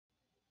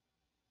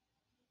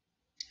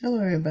Hello,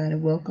 everybody.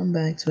 Welcome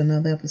back to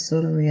another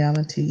episode of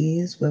Reality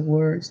Is, where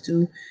words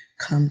do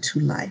come to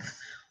life.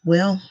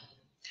 Well,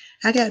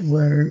 I got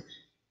word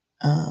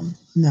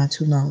not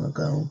too long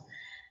ago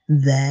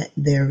that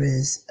there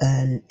is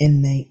an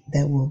inmate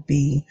that will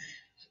be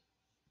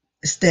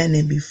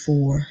standing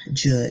before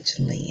Judge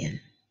Lynn.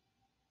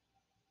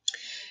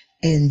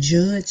 And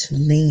Judge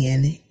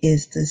Lynn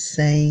is the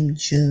same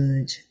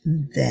judge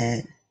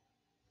that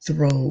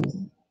threw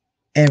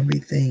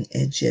everything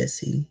at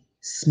Jesse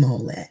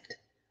Smollett.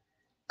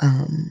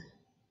 Um,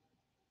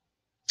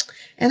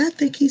 and I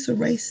think he's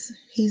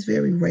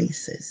very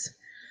racist.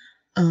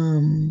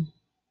 Um,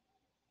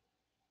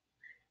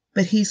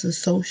 but he's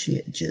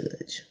associate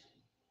judge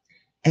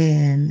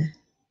and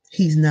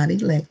he's not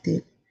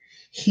elected.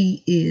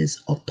 He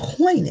is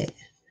appointed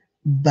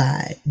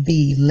by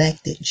the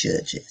elected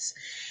judges.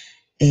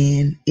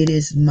 And it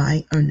is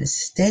my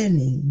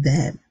understanding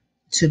that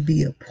to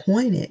be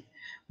appointed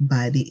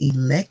by the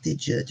elected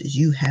judges,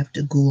 you have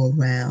to go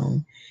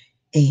around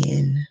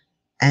and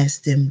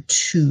ask them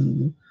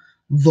to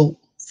vote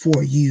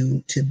for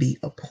you to be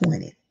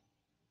appointed.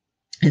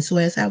 And so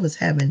as I was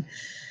having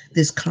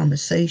this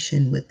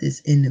conversation with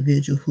this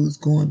individual who's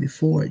going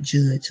before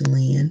Judge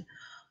Lynn,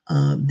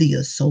 the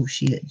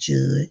associate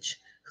judge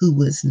who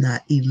was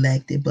not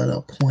elected but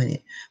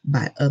appointed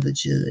by other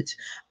judge,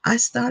 I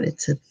started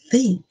to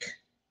think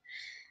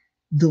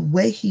the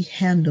way he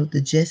handled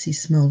the Jesse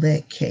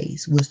Smollett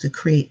case was to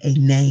create a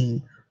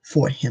name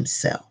for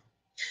himself,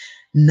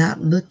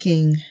 not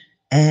looking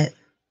at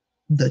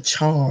the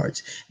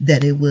charge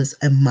that it was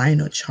a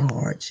minor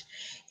charge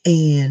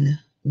and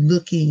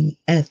looking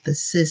at the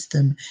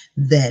system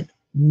that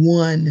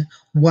one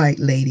white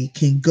lady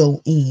can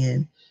go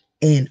in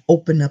and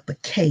open up a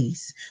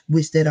case,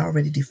 which that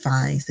already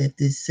defines that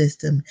this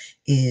system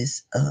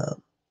is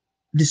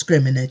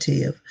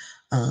discriminative.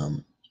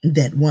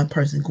 That one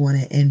person going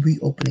in and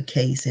reopen a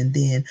case, and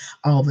then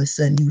all of a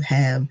sudden you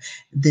have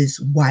this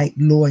white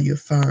lawyer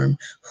firm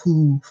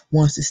who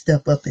wants to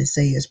step up and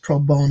say it's pro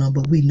bono,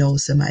 but we know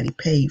somebody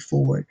paid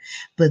for it.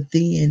 But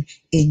then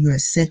in your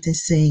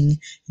sentencing,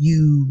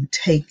 you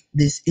take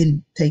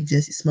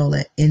Jesse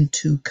Smollett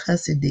into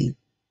custody,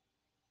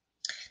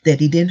 that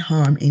he didn't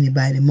harm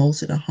anybody.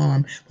 Most of the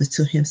harm was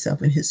to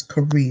himself and his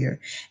career.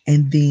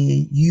 And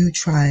then you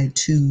try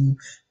to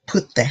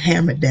put the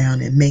hammer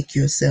down and make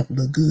yourself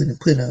look good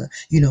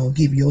and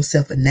give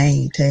yourself a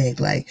name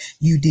tag like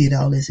you did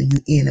all this, and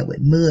you end up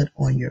with mud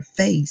on your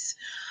face.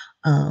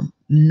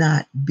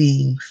 Not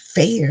being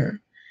fair,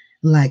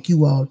 like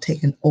you all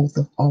take an oath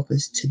of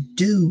office to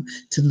do,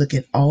 to look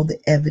at all the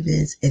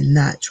evidence and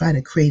not try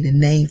to create a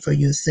name for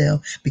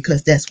yourself,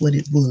 because that's what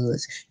it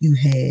was. You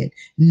had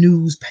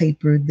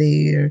newspaper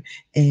there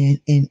and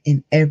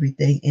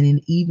everything, and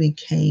it even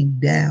came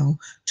down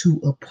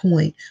to a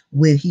point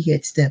where he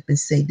had stepped and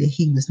said that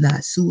he was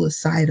not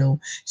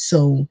suicidal,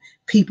 so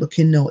people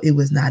can know it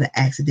was not an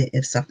accident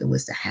if something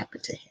was to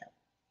happen to him.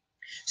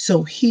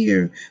 So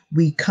here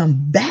we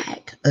come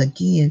back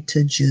again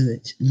to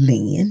Judge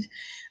Lynn,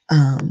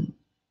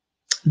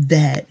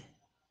 that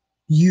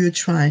you're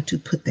trying to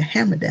put the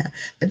hammer down.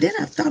 But then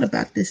I thought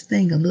about this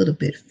thing a little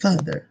bit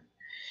further.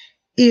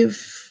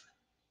 If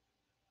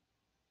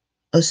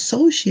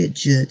associate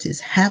judges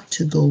have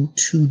to go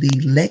to the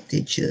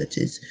elected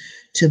judges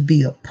to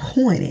be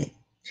appointed,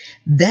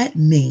 that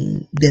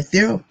means that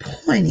they're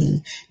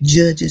appointing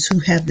judges who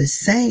have the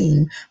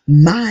same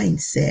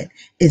mindset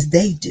as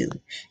they do.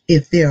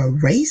 If they're a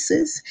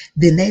racist,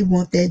 then they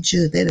want that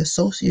judge, that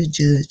associate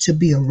judge, to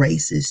be a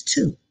racist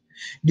too.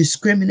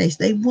 Discrimination,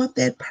 they want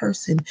that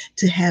person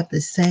to have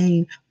the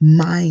same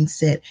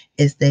mindset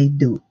as they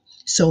do.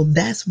 So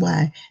that's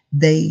why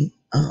they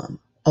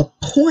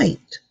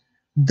appoint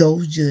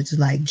those judges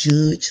like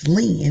Judge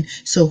Lynn.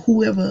 So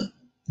whoever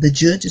the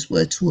judges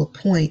were to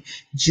appoint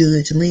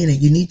Judge Lynn,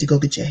 and you need to go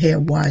get your hair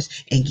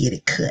washed and get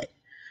it cut,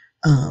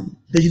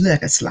 because you look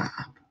like a slob.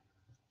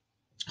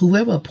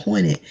 Whoever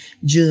appointed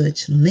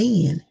Judge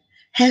Lynn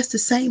has the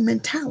same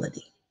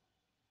mentality.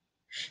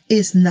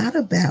 It's not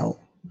about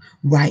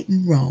right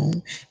and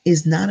wrong.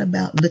 It's not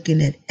about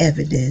looking at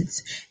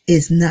evidence.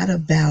 It's not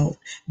about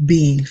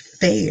being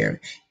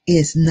fair.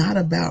 It's not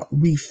about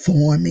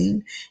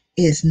reforming.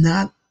 It's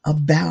not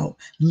about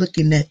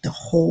looking at the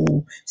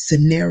whole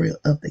scenario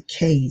of the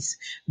case.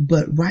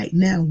 But right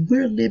now,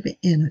 we're living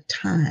in a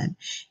time,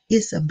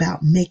 it's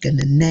about making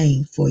a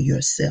name for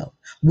yourself,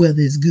 whether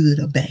it's good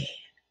or bad.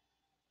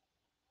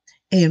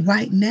 And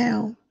right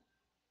now,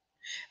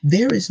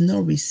 there is no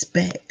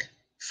respect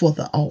for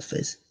the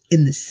office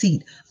in the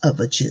seat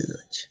of a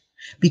judge,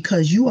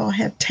 because you all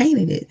have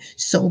tainted it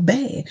so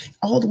bad,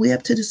 all the way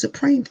up to the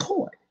Supreme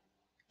Court.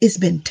 It's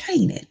been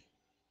tainted.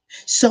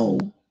 So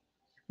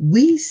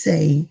we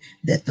say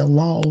that the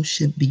law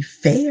should be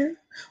fair.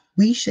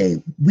 We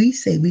say we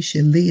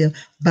should live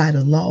by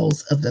the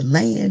laws of the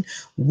land.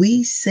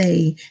 We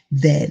say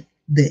that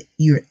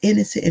you're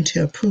innocent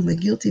until proven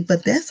guilty,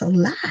 but that's a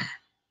lie.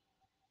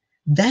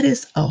 That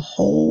is a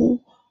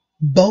whole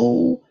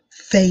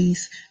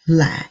bold-faced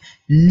lie.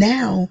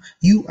 Now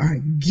you are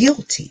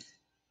guilty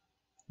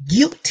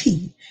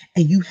guilty,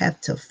 and you have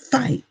to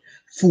fight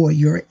for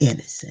your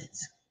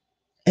innocence,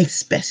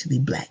 especially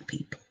black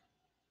people.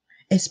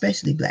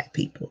 Especially black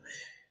people.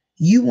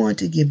 You want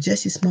to give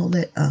Jussie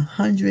Smollett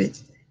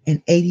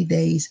 180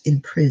 days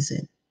in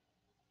prison.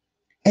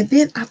 And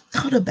then I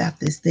thought about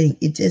this thing.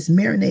 It just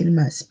marinated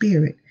my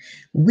spirit.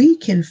 We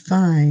can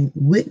find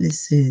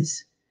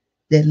witnesses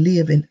that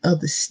live in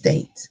other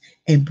states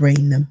and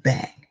bring them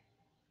back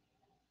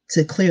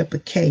to clear up a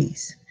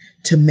case,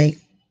 to make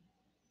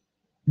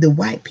the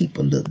white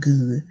people look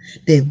good,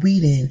 that we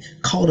then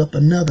caught up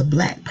another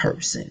black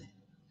person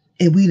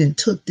and we then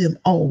took them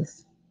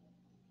off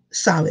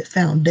solid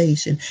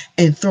foundation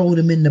and throw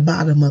them in the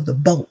bottom of the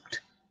boat,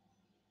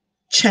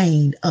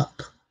 chained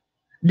up.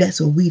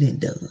 That's what we done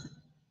done.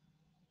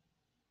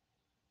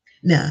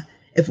 Now,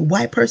 if a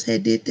white person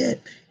had did that,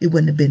 it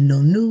wouldn't have been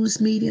no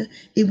news media.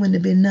 It wouldn't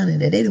have been none of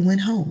that. They'd have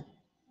went home.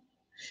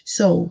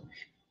 So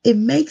it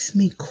makes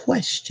me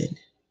question,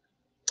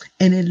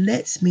 and it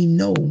lets me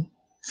know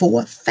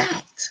for a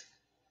fact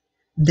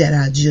that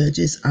our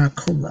judges are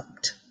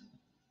corrupt.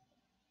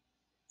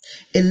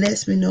 It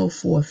lets me know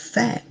for a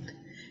fact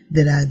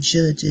that our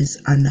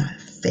judges are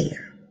not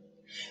fair.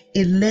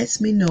 It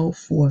lets me know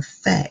for a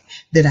fact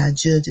that our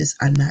judges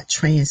are not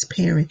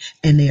transparent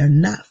and they are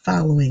not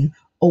following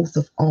oath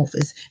of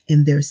office,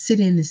 and they're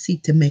sitting in the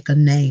seat to make a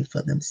name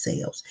for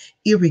themselves,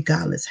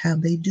 irregardless how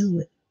they do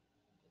it.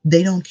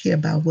 They don't care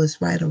about what's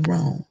right or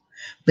wrong,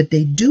 but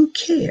they do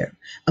care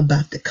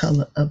about the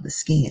color of the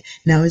skin.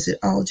 Now, is it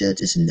all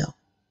judges? No,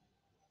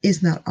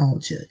 it's not all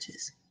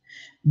judges,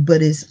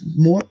 but it's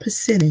more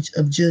percentage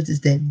of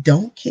judges that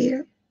don't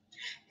care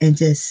and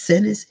just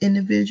sentence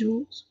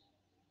individuals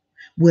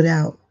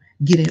without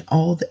getting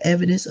all the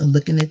evidence or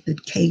looking at the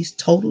case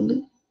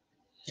totally.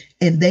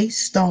 And they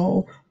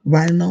stall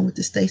right along with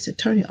the state's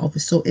attorney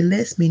office. So it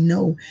lets me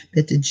know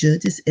that the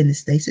judges and the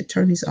state's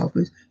attorney's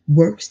office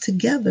works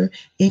together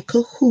in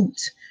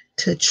cahoots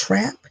to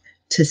trap,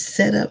 to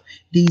set up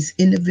these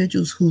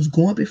individuals who's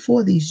going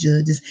before these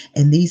judges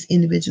and these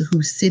individuals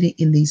who's sitting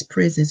in these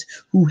prisons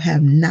who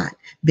have not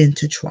been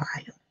to trial.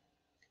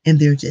 And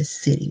they're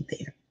just sitting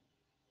there.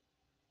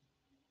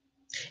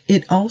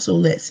 It also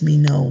lets me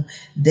know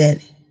that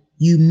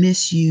you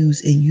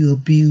misuse and you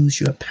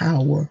abuse your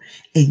power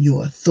and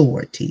your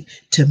authority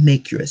to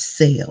make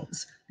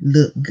yourselves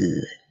look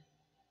good.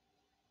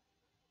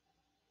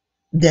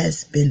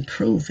 That's been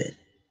proven.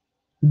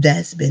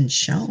 That's been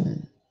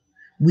shown.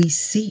 We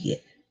see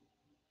it.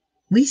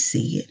 We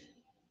see it.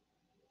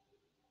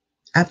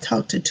 I've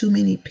talked to too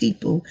many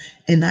people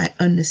and I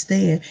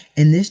understand.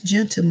 And this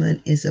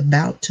gentleman is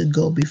about to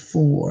go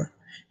before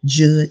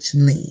Judge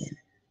Lynn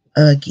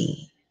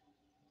again.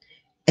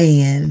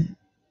 And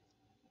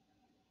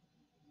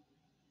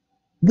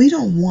we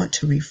don't want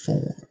to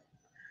reform.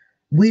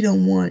 We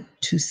don't want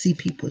to see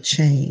people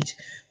change.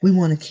 We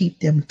want to keep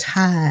them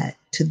tied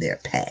to their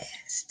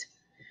past.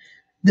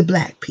 The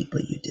black people,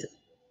 you do.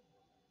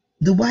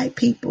 The white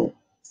people,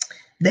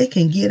 they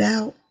can get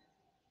out.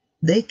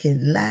 They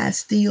can lie,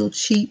 steal,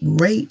 cheat,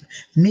 rape,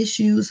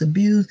 misuse,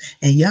 abuse,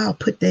 and y'all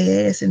put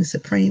their ass in the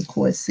Supreme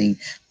Court seat,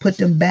 put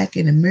them back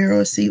in the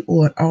mayoral seat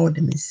or an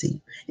alderman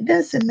seat. It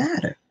doesn't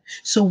matter.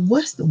 So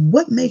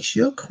what makes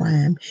your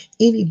crime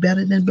any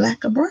better than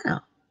black or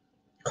brown?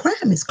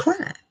 Crime is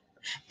crime.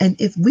 And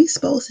if we're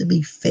supposed to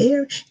be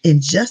fair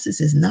and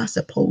justice is not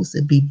supposed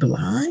to be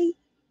blind,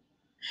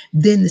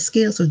 then the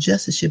scales of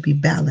justice should be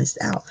balanced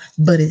out.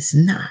 But it's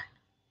not.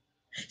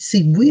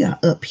 See, we are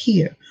up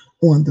here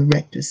on the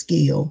Richter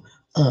scale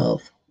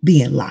of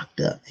being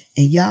locked up,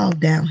 and y'all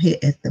down here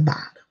at the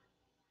bottom.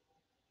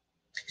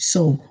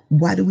 So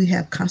why do we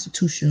have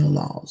constitutional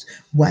laws?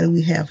 Why do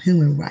we have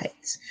human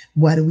rights?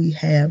 Why do we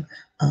have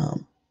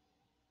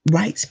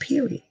rights,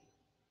 period?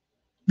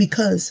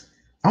 Because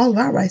all of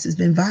our rights has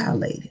been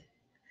violated,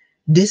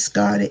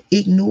 discarded,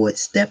 ignored,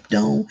 stepped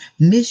on,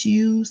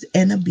 misused,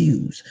 and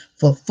abused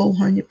for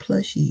 400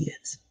 plus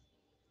years.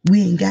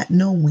 We ain't got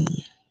no win,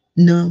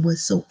 none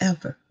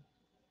whatsoever.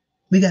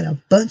 We got a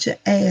bunch of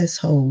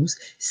assholes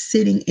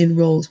sitting in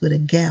rows with a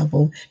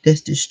gavel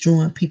that's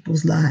destroying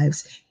people's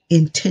lives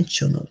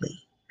intentionally.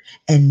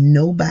 And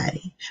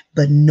nobody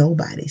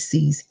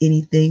sees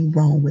anything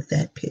wrong with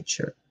that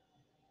picture.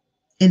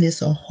 And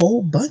it's a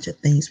whole bunch of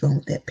things wrong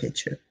with that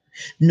picture.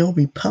 No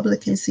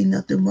Republican see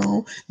nothing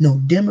wrong. No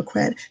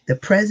Democrat, the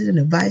president,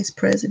 the vice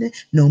president,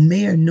 no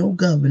mayor, no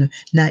governor,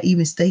 not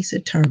even state's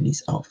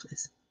attorney's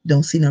office.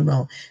 Don't see nothing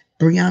wrong.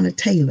 Breonna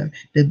Taylor,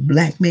 the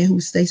black man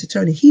who's state's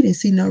attorney, he didn't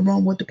see nothing wrong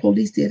with what the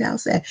police did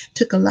outside.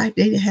 Took a life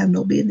they didn't have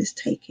no business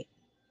taking.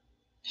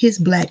 His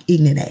black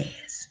ignorant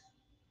ass.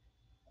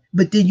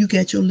 But then you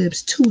get your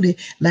lips tooted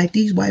like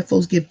these white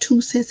folks give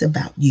 2 cents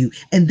about you,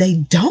 and they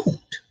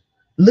don't.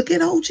 Look at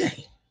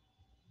OJ.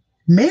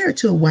 Married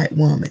to a white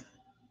woman,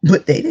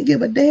 but they didn't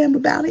give a damn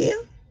about him.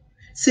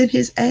 Sent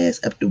his ass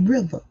up the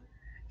river,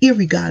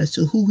 irregardless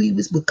to who he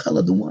was, what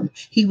color the woman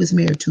he was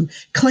married to.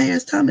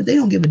 Clarence Thomas, they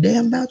don't give a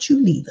damn about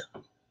you neither.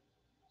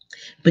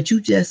 But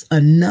you just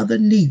another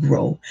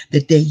Negro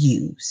that they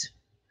use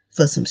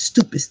for some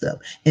stupid stuff.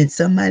 And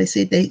somebody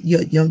said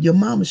your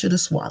mama should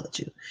have swallowed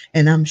you.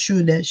 And I'm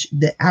sure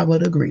that I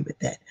would agree with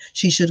that.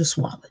 She should have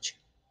swallowed you.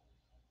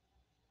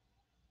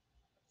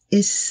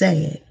 It's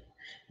sad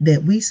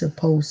that we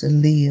supposed to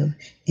live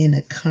in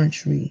a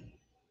country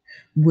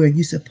where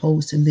you're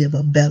supposed to live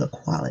a better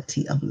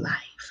quality of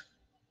life.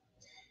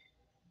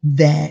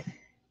 That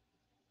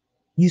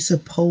you're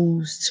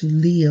supposed to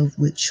live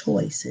with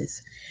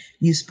choices.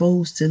 You're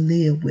supposed to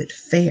live with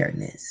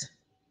fairness.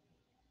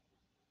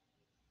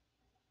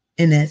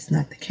 And that's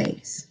not the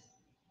case.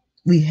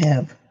 We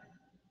have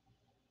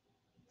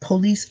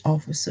police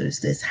officers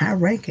that's high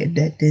ranking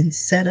that then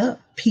set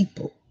up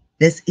people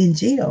that's in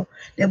jail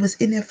that was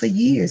in there for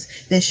years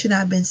that should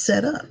not have been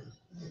set up.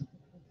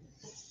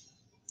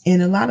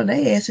 And a lot of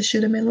their asses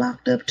should have been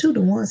locked up too,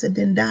 the ones that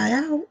didn't die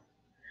out.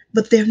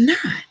 But they're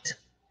not.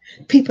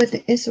 People at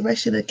the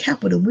insurrection of the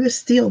Capitol, we're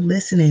still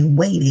listening,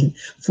 waiting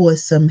for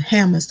some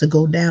hammers to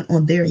go down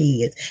on their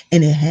heads.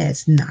 And it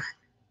has not.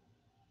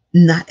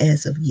 Not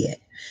as of yet.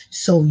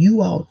 So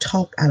you all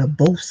talk out of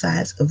both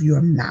sides of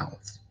your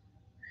mouth.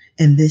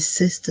 And this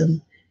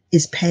system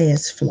is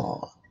past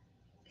flawed.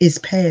 It's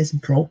past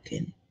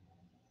broken.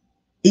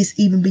 It's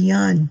even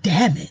beyond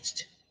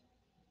damaged.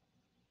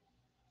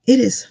 It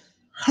is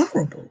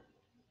horrible.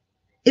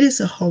 It is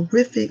a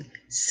horrific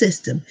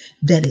system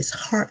that is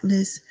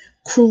heartless,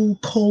 cruel,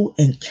 cold,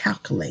 and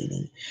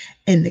calculating.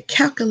 And the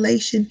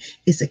calculation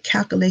is a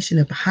calculation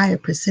of a higher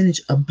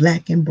percentage of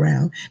black and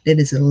brown that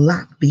is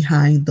locked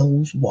behind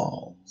those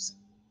walls.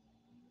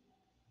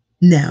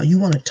 Now, you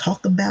want to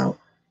talk about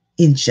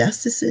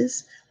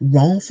injustices,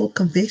 wrongful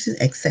convictions,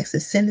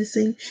 excessive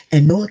sentencing,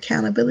 and no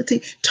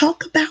accountability?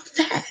 Talk about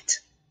that.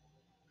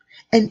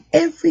 And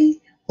every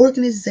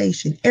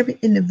organization, every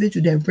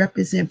individual that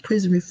represent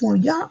prison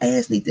reform, y'all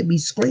ass need to be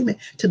screaming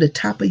to the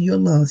top of your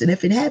lungs. And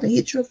if it haven't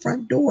hit your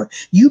front door,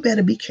 you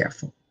better be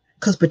careful,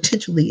 because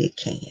potentially it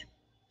can.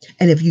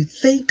 And if you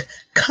think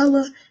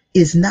color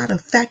is not a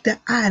factor,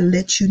 I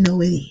let you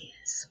know it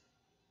is.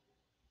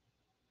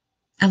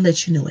 I'll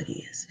let you know it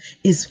is.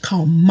 It's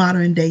called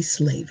modern day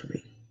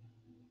slavery.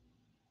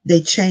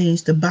 They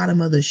changed the bottom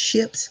of the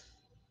ships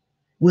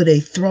where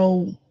they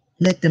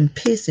let them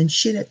piss and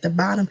shit at the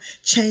bottom,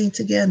 chained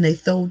together, and they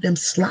throw them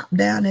slop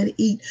down and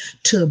eat,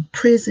 to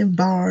prison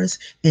bars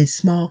and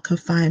small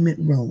confinement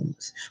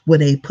rooms where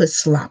they put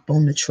slop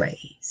on the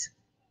trays.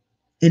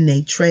 And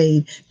they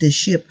trade the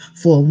ship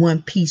for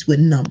one piece with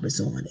numbers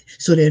on it.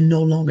 So they're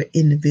no longer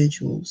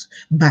individuals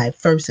by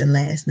first and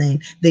last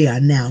name. They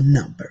are now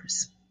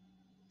numbers.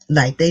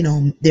 Like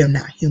they're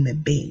not human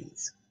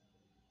beings.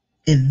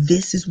 And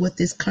this is what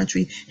this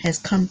country has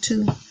come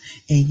to.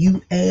 And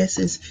you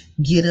asses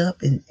get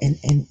up and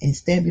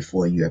stand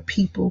before your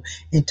people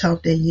and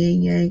talk that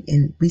yin yang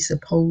and be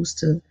supposed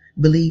to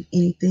believe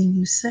anything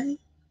you say?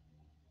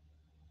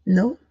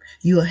 No.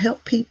 You'll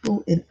help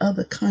people in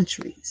other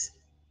countries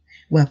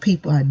while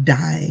people are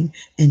dying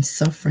and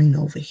suffering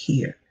over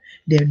here.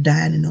 They're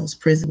dying in those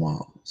prison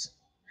walls.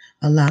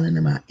 A lot of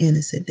them are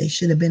innocent. They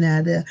should have been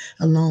out there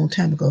a long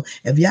time ago.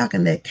 If y'all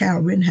can let Kyle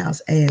Rittenhouse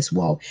ass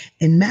walk,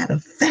 and matter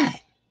of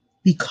fact,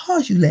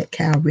 because you let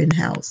Kyle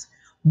Rittenhouse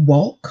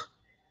walk,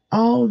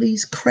 all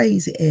these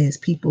crazy ass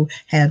people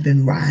have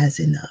been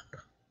rising up.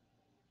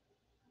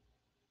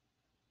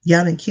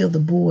 Y'all done killed the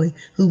boy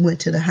who went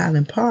to the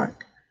Highland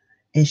Park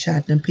and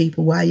shot them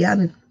people. Why y'all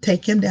done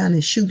take him down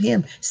and shoot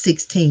him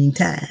 16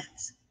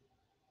 times?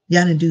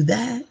 Y'all didn't do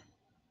that.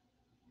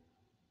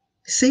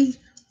 See,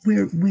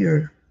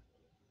 we're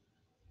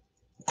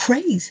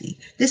crazy.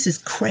 This is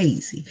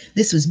crazy.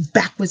 This was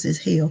backwards as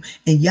hell.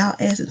 And y'all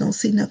asses don't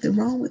see nothing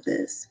wrong with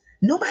this.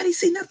 Nobody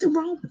see nothing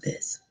wrong with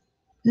this.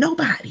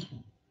 Nobody.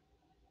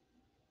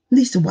 At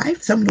least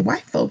some of the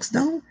white folks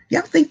don't.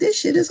 Y'all think this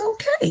shit is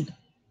okay.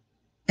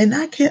 And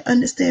I can't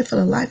understand for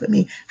the life of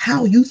me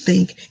how you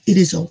think it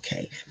is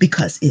okay,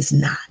 because it's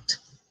not.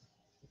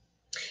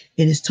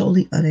 It is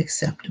totally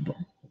unacceptable.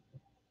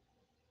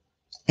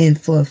 And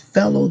for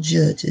fellow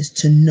judges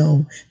to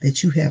know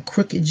that you have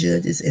crooked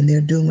judges and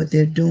they're doing what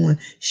they're doing,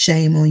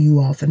 shame on you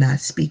all for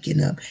not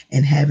speaking up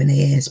and having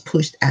their ass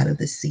pushed out of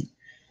the seat.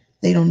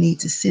 They don't need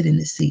to sit in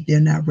the seat.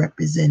 They're not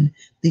representing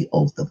the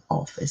oath of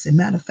office. As a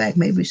matter of fact,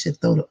 maybe we should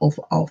throw the oath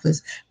of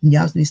office. And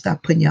y'all need to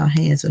stop putting y'all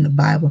hands on the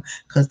Bible,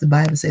 because the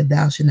Bible said,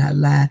 thou shalt not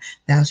lie,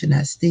 thou shalt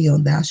not steal,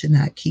 thou shalt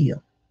not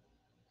kill.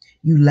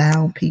 You lie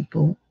on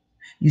people,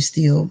 you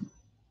steal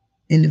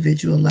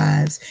individual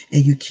lives,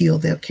 and you kill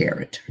their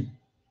character.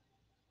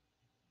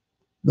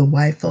 The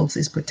white folks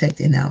is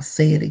protected. And I'll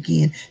say it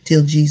again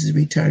till Jesus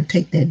return.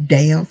 Take that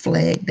damn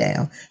flag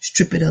down.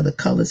 Strip it of the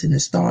colors and the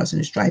stars and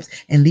the stripes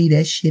and leave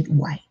that shit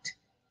white.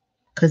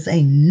 Because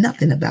ain't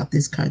nothing about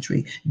this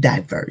country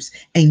diverse.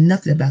 Ain't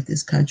nothing about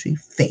this country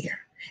fair.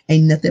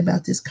 Ain't nothing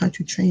about this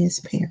country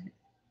transparent.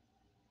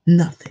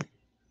 Nothing.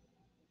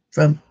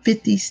 From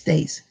 50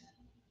 states,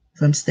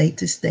 from state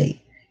to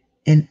state,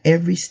 in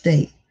every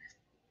state,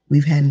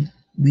 we've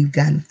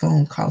gotten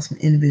phone calls from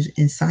individuals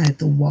inside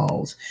the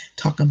walls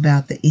talking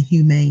about the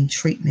inhumane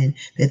treatment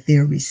that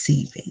they're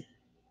receiving.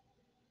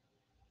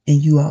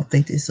 And you all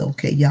think it's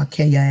okay. Y'all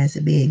carry your ass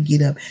to bed and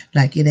get up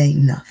like it ain't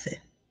nothing.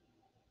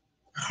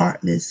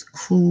 Heartless,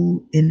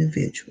 cruel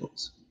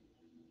individuals.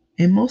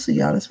 And most of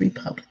y'all is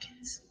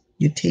Republicans.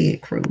 You're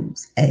Ted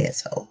Cruz,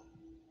 asshole.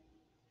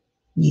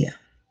 Yeah.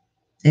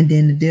 And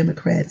then the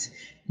Democrats,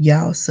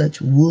 y'all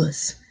such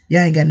wuss.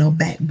 Y'all ain't got no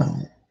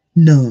backbone.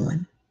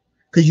 None.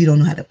 Because you don't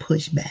know how to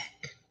push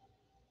back.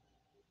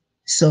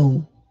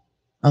 So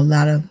a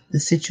lot of the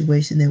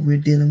situation that we're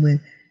dealing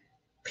with,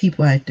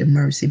 people are at their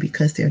mercy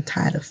because they're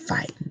tired of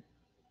fighting.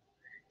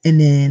 And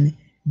then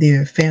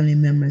their family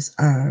members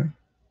are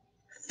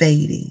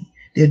fading.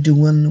 They're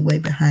dwindling away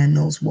behind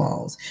those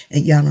walls.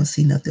 And y'all don't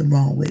see nothing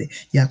wrong with it.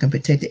 Y'all can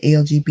protect the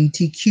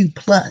LGBTQ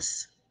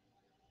plus.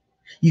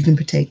 You can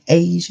protect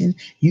Asian.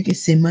 You can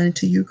send money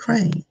to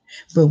Ukraine.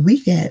 But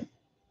we got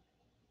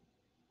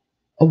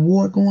a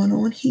war going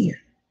on here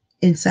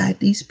inside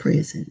these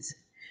prisons.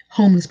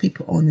 Homeless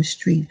people on the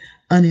street,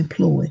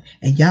 unemployed,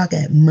 and y'all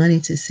got money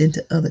to send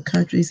to other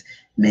countries.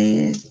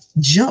 Man,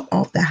 jump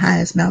off the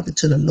highest mountain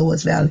to the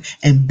lowest valley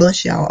and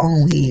bust y'all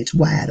own heads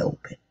wide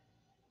open.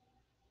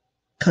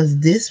 Because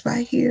this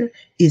right here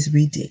is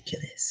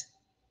ridiculous.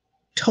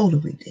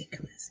 Totally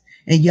ridiculous.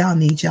 And y'all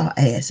need y'all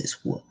asses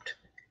whooped.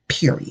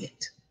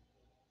 Period.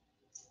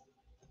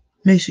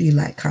 Make sure you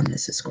like, comment, and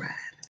subscribe.